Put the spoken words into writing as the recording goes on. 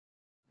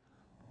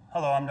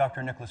Hello, I'm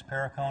Dr. Nicholas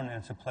Perricone, and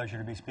it's a pleasure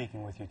to be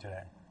speaking with you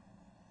today.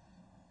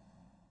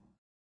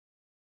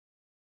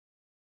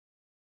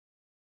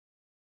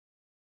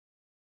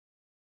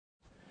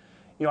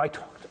 You know, I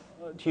talked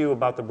to you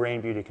about the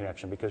brain-beauty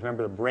connection because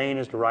remember, the brain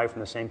is derived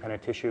from the same kind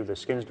of tissue the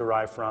skin's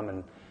derived from,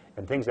 and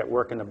things that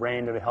work in the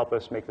brain to help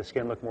us make the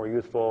skin look more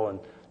youthful, and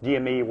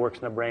DME works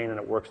in the brain and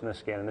it works in the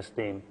skin, in this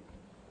theme.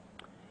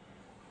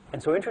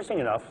 And so interesting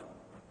enough,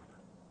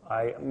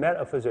 I met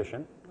a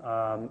physician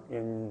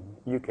in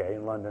UK,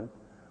 in London,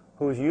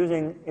 who's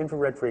using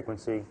infrared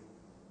frequency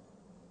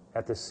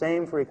at the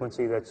same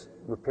frequency that's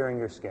repairing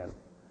your skin.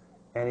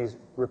 And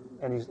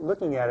he's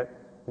looking at it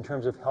in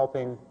terms of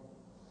helping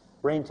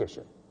brain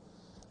tissue.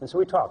 And so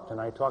we talked, and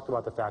I talked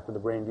about the fact of the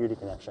brain-beauty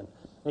connection.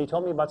 And he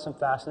told me about some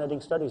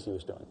fascinating studies he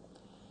was doing.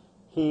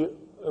 He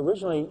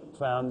originally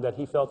found that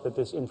he felt that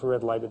this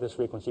infrared light at this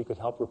frequency could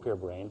help repair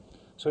brain.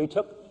 So he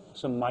took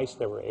some mice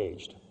that were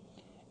aged.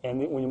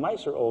 And when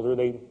mice are older,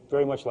 they,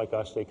 very much like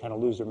us, they kind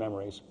of lose their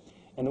memories.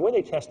 And the way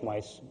they test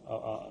mice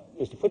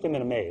is to put them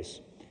in a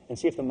maze and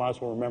see if the mouse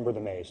will remember the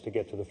maze to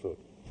get to the food.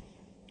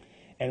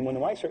 And when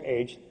the mice are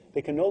aged,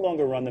 they can no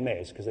longer run the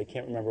maze because they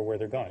can't remember where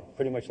they're going,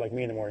 pretty much like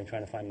me in the morning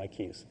trying to find my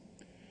keys.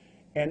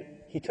 And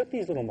he took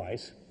these little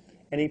mice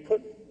and he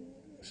put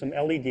some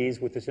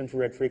LEDs with this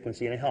infrared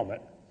frequency in a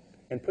helmet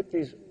and put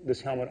this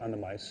helmet on the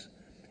mice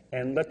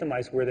and let the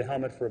mice wear the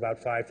helmet for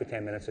about 5 to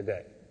 10 minutes a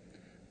day.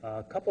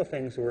 A couple of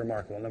things were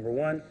remarkable. Number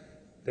one,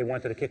 they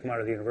wanted to kick him out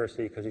of the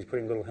university because he's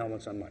putting little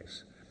helmets on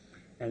mice.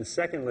 And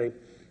secondly,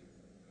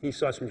 he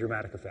saw some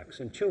dramatic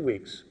effects. In 2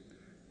 weeks,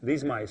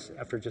 these mice,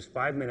 after just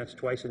 5 minutes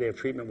twice a day of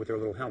treatment with their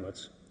little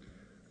helmets,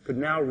 could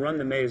now run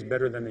the maze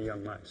better than the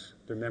young mice.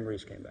 Their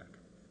memories came back.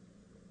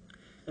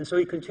 And so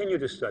he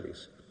continued his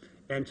studies.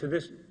 And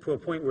to a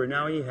point where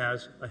now he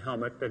has a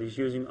helmet that he's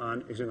using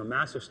a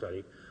massive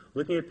study,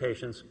 looking at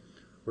patients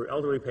who are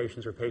elderly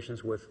patients or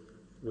patients with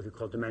what we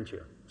call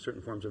dementia,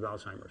 certain forms of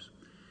Alzheimer's,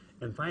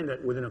 and find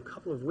that within a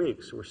couple of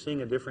weeks, we're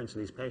seeing a difference in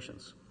these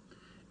patients.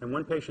 And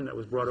one patient that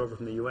was brought over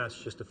from the US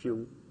just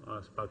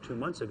about 2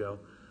 months ago,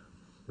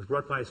 was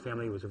brought by his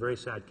family. It was a very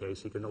sad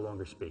case. He could no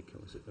longer speak.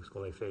 It was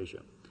called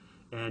aphasia.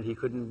 And he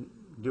couldn't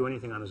do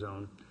anything on his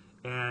own.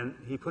 And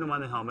he put him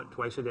on the helmet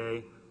twice a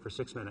day for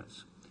 6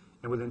 minutes.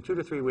 And within 2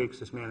 to 3 weeks,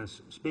 this man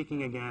is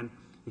speaking again.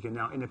 He can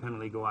now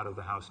independently go out of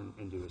the house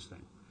and do his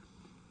thing.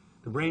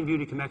 The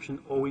brain-beauty connection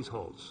always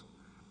holds.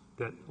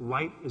 That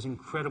light is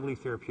incredibly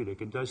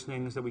therapeutic. It does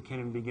things that we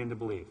can't even begin to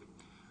believe.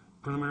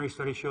 Preliminary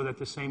studies show that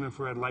the same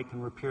infrared light can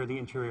repair the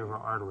interior of our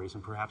arteries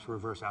and perhaps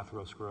reverse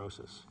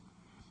atherosclerosis.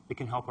 It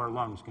can help our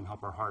lungs, can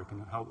help our heart,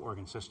 can help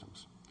organ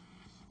systems.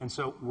 And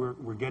so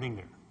we're getting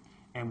there.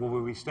 And will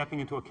we be stepping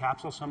into a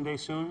capsule someday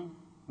soon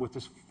with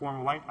this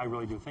form of light? I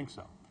really do think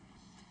so.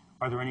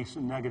 Are there any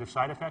negative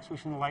side effects we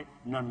see from the light?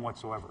 None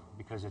whatsoever,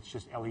 because it's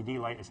just LED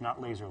light. It's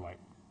not laser light.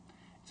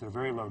 It's at a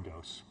very low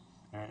dose.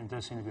 And it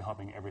does seem to be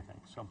helping everything.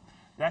 So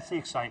that's the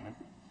excitement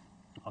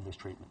of this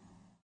treatment.